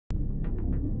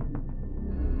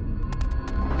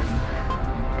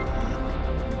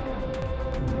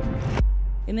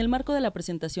En el marco de la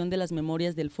presentación de las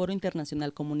memorias del Foro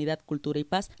Internacional Comunidad, Cultura y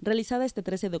Paz, realizada este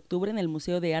 13 de octubre en el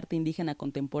Museo de Arte Indígena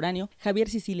Contemporáneo, Javier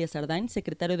Sicilia Zardain,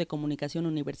 secretario de Comunicación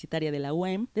Universitaria de la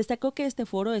UAEM, destacó que este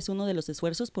foro es uno de los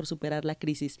esfuerzos por superar la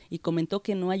crisis y comentó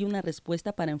que no hay una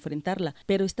respuesta para enfrentarla,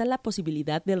 pero está la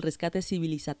posibilidad del rescate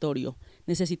civilizatorio.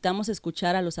 Necesitamos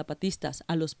escuchar a los zapatistas,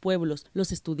 a los pueblos,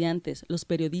 los estudiantes, los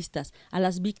periodistas, a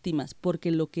las víctimas, porque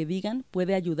lo que digan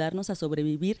puede ayudarnos a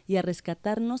sobrevivir y a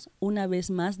rescatarnos una vez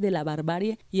más de la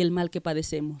barbarie y el mal que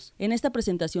padecemos. En esta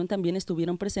presentación también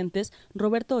estuvieron presentes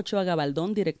Roberto Ochoa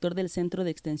Gavaldón, director del Centro de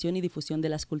Extensión y Difusión de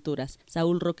las Culturas,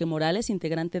 Saúl Roque Morales,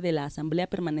 integrante de la Asamblea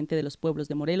Permanente de los Pueblos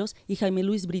de Morelos, y Jaime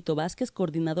Luis Brito Vázquez,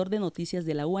 coordinador de noticias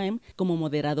de la UAEM, como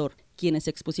moderador, quienes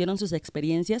expusieron sus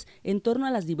experiencias en torno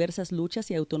a las diversas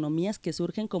luchas y autonomías que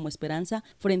surgen como esperanza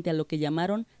frente a lo que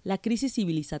llamaron la crisis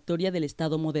civilizatoria del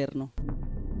Estado moderno.